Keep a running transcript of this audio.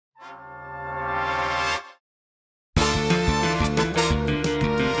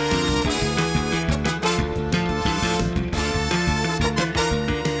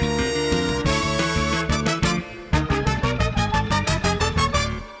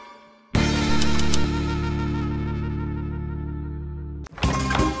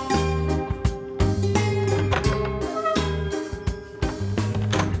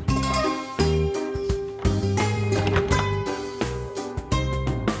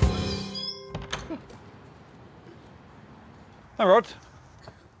Hi, Rod.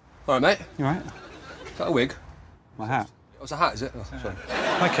 All right, mate. You all right? Is that a wig? My hat. Oh, it's a hat, is it? Oh, sorry.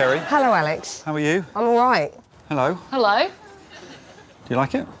 Hi, Kerry. Hello, Alex. How are you? I'm all right. Hello. Hello. Do you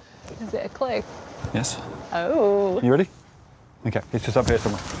like it? Is it a clue? Yes. Oh. You ready? OK, it's just up here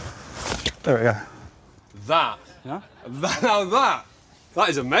somewhere. There we go. That? Yeah? That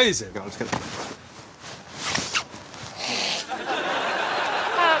is amazing. Go on, let's get it.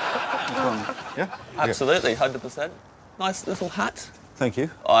 Yeah? Absolutely, 100%. Nice little hat. Thank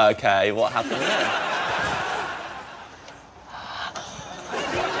you. OK, what happened there?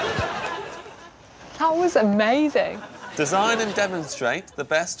 That was amazing. Design and demonstrate the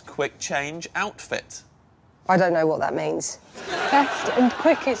best quick change outfit. I don't know what that means. Best and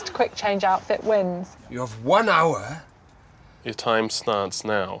quickest quick change outfit wins. You have 1 hour. Your time starts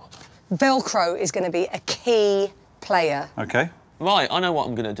now. Velcro is going to be a key player. OK. Right, I know what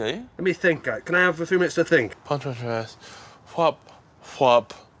I'm going to do. Let me think. Can I have a few minutes to think? Punch my dress, whop,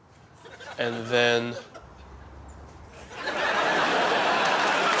 whop, and then...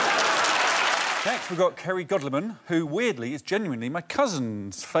 Next, we've got Kerry Godliman, who, weirdly, is genuinely my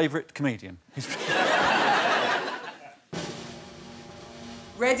cousin's favourite comedian.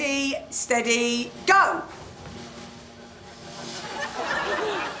 Ready, steady, go!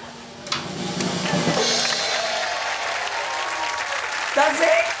 That's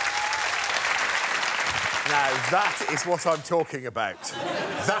it? Now, that is what I'm talking about.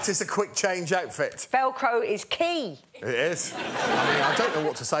 That is a quick change outfit. Velcro is key. It is. I mean, I don't know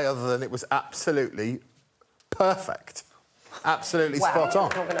what to say other than it was absolutely perfect. Absolutely spot on.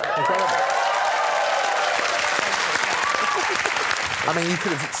 Incredible. I mean, you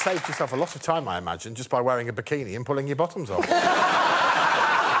could have saved yourself a lot of time, I imagine, just by wearing a bikini and pulling your bottoms off.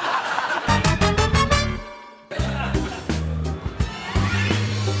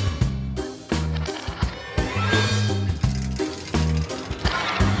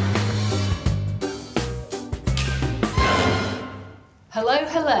 Hello,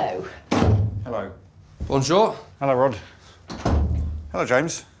 hello. Hello. Bonjour. Hello, Rod. Hello,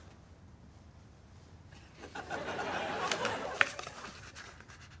 James.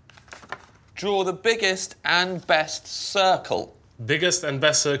 Draw the biggest and best circle. Biggest and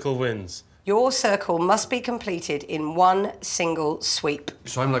best circle wins. Your circle must be completed in one single sweep.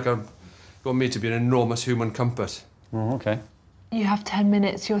 So I'm like you want me to be an enormous human compass. Oh, OK. You have 10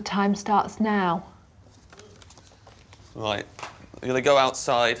 minutes. Your time starts now. Right, I'm going to go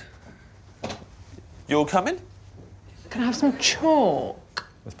outside. You all coming? Can I have some chalk?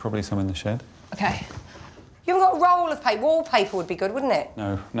 There's probably some in the shed. OK. You haven't got a roll of paper. Wallpaper would be good, wouldn't it?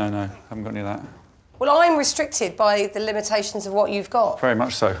 No. Haven't got any of that. Well, I'm restricted by the limitations of what you've got. Very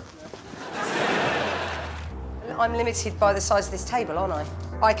much so. I'm limited by the size of this table, aren't I?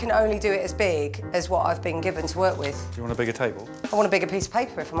 I can only do it as big as what I've been given to work with. Do you want a bigger table? I want a bigger piece of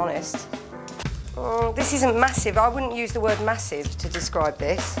paper, if I'm honest. This isn't massive. I wouldn't use the word massive to describe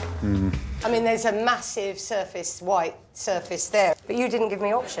this. I mean, there's a massive surface, white surface there. But you didn't give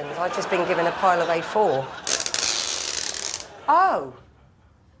me options. I've just been given a pile of A4. Oh.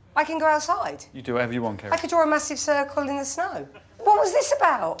 I can go outside? You do whatever you want, Kerry. I could draw a massive circle in the snow. What was this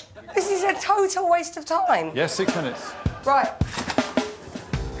about? This is a total waste of time. Yes, 6 minutes. Right.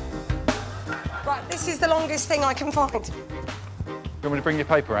 Right, this is the longest thing I can find. You want me to bring your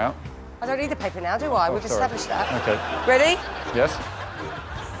paper out? I don't need the paper now, do I? Oh, We've sorry. established that. OK. Ready? Yes?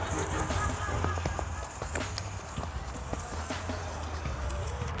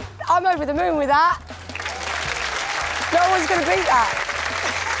 I'm over the moon with that. No one's going to beat that.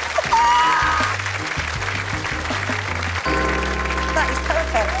 That is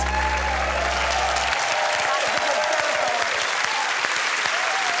perfect.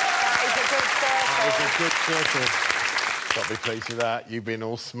 That is a good circle. Got to be pleased with that. You've been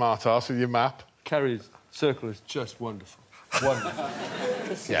all smart-ass with your map. Kerry's circle is just wonderful. Wonderful.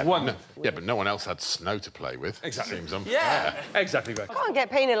 Yeah, Wonderful. but no one else had snow to play with. Exactly. Seems unfair. Yeah, exactly right. I can't get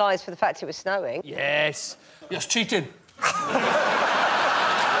penalised for the fact it was snowing. Yes. Yes, cheating.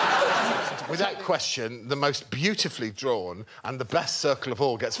 Without question, the most beautifully drawn and the best circle of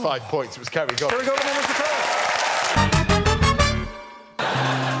all gets 5 points. It was Kerry Godliman. Kerry Godliman was the first.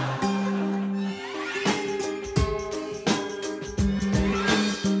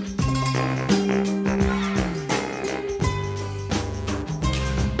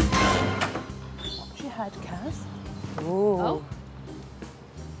 What's your head, Kaz? Ooh. Oh.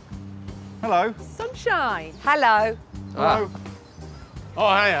 Hello. Sunshine. Hello. Hello. Oh,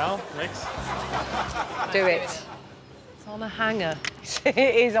 hey, Al. Thanks. Do it. It's on a hanger. It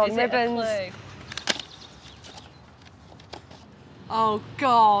is on Is it a ribbons. clue? Oh,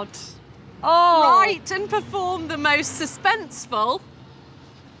 God. Oh. Write and perform the most suspenseful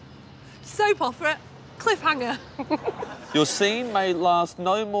soap opera cliffhanger. Your scene may last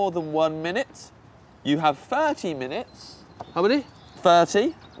no more than 1 minute. You have 30 minutes. How many?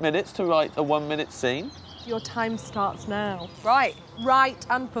 30 minutes to write a 1 minute scene. Your time starts now. Right. Write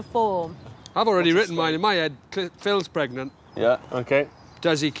and perform. I've already written mine in my head. Phil's pregnant. Yeah, OK.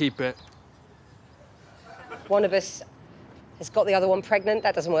 Does he keep it? One of us has got the other one pregnant.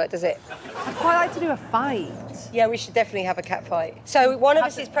 That doesn't work, does it? I'd quite like to do a fight. Yeah, we should definitely have a cat fight. So one of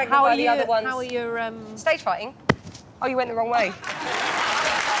us is pregnant by the other one's... How are your... Stage fighting? Oh, you went the wrong way.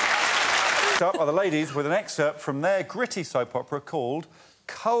 Next up are the ladies with an excerpt from their gritty soap opera called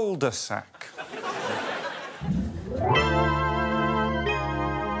Cul-de-sac.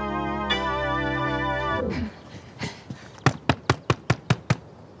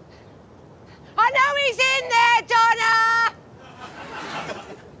 I know he's in there, Donna!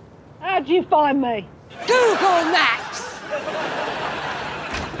 How'd you find me? Google Maps!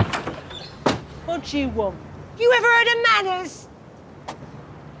 What do you want? You ever heard of manners?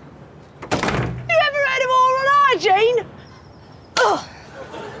 You ever heard of oral hygiene? Ugh.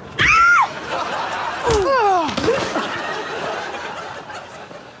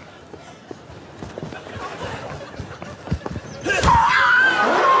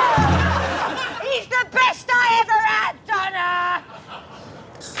 He's the best I ever had, Donna!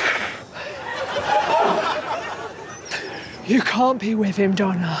 You can't be with him,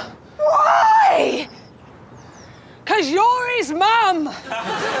 Donna. Why? 'Cause you're his mum!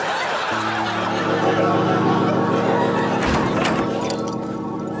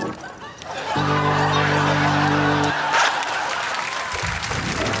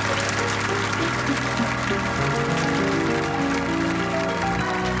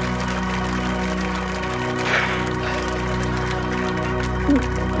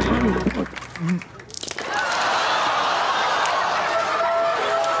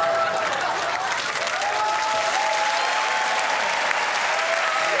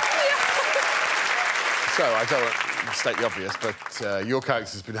 So, I don't want to state the obvious, but your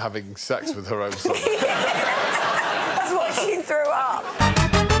character's been having sex with her own son. That's what she threw up.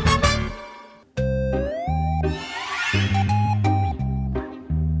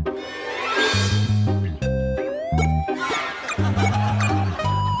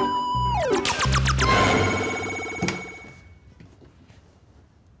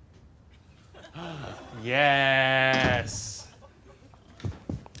 Yes.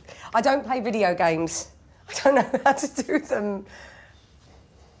 I don't play video games. I don't know how to do them.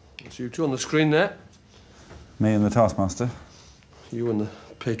 It's you two on the screen there. Me and the Taskmaster. You and the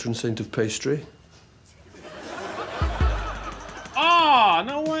patron saint of pastry. Ah,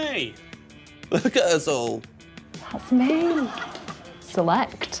 no way. Look at us all. That's me.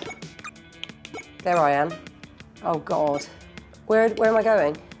 Select. There I am. Oh, God. Where am I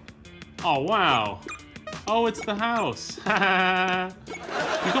going? Oh, wow. Oh, it's the house.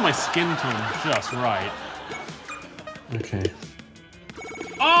 You got my skin tone just right. Okay.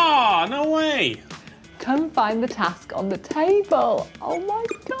 Ah, no way. Come find the task on the table. Oh, my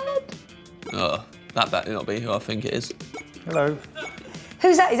God. Oh, that better not be who I think it is. Hello.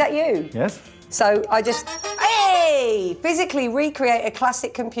 Who's that? Is that you? Yes? So I just... Hey! Physically recreate a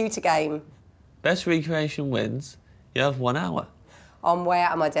classic computer game. Best recreation wins. You have 1 hour. I'm way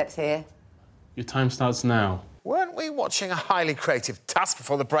out of my depth here. Your time starts now. Weren't we watching a highly creative task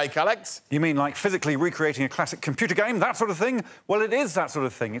before the break, Alex? You mean like physically recreating a classic computer game, that sort of thing? Well, it is that sort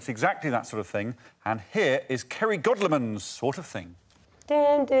of thing. It's exactly that sort of thing. And here is Kerry Godliman's sort of thing.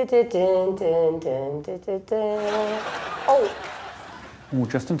 Dun, dun, dun, dun, dun, dun, dun, dun, dun. Oh. Oh,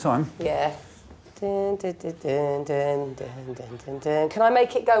 just in time. Yeah. Dun, dun, dun, dun, dun, dun, dun, dun, dun. Can I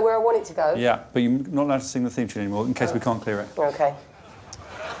make it go where I want it to go? Yeah, but you're not allowed to sing the theme tune anymore in case we can't clear it. OK.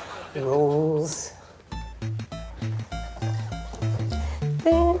 Rules.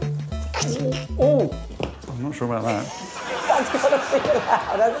 Oh! I'm not sure about that. That's got to be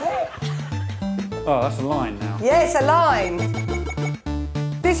loud, hasn't it? Oh, that's a line now. Yes, a line.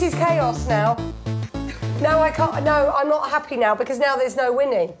 This is chaos now. No, I can't. No, I'm not happy now because now there's no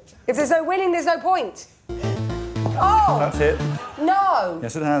winning. If there's no winning, there's no point. Oh! That's it. No.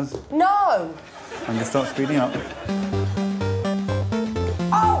 Yes, it has. No. I'm going to start speeding up.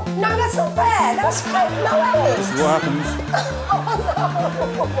 Oh, no, that's not fair. That's no, Alex. This is what happens.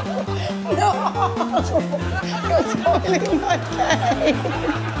 No. You're spoiling my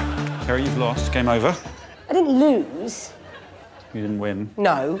day. Kerry, you've lost. Game over. I didn't lose. You didn't win.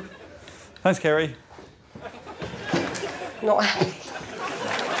 No. Thanks, Kerry. Not happy.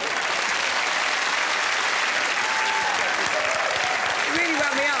 Really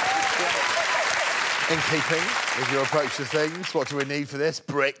wound me up. In keeping with your approach to things, what do we need for this?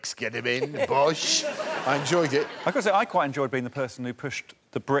 Bricks, get him in, Bosh. I enjoyed it. I've got to say, I quite enjoyed being the person who pushed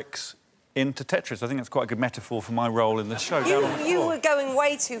the bricks into Tetris. I think that's quite a good metaphor for my role in the show. You were going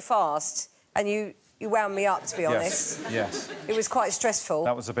way too fast, and you wound me up, to be honest. Yes. It was quite stressful.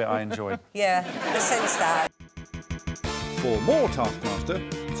 That was a bit I enjoyed. Yeah, I sense that. For more Taskmaster,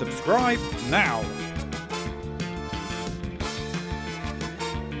 subscribe now.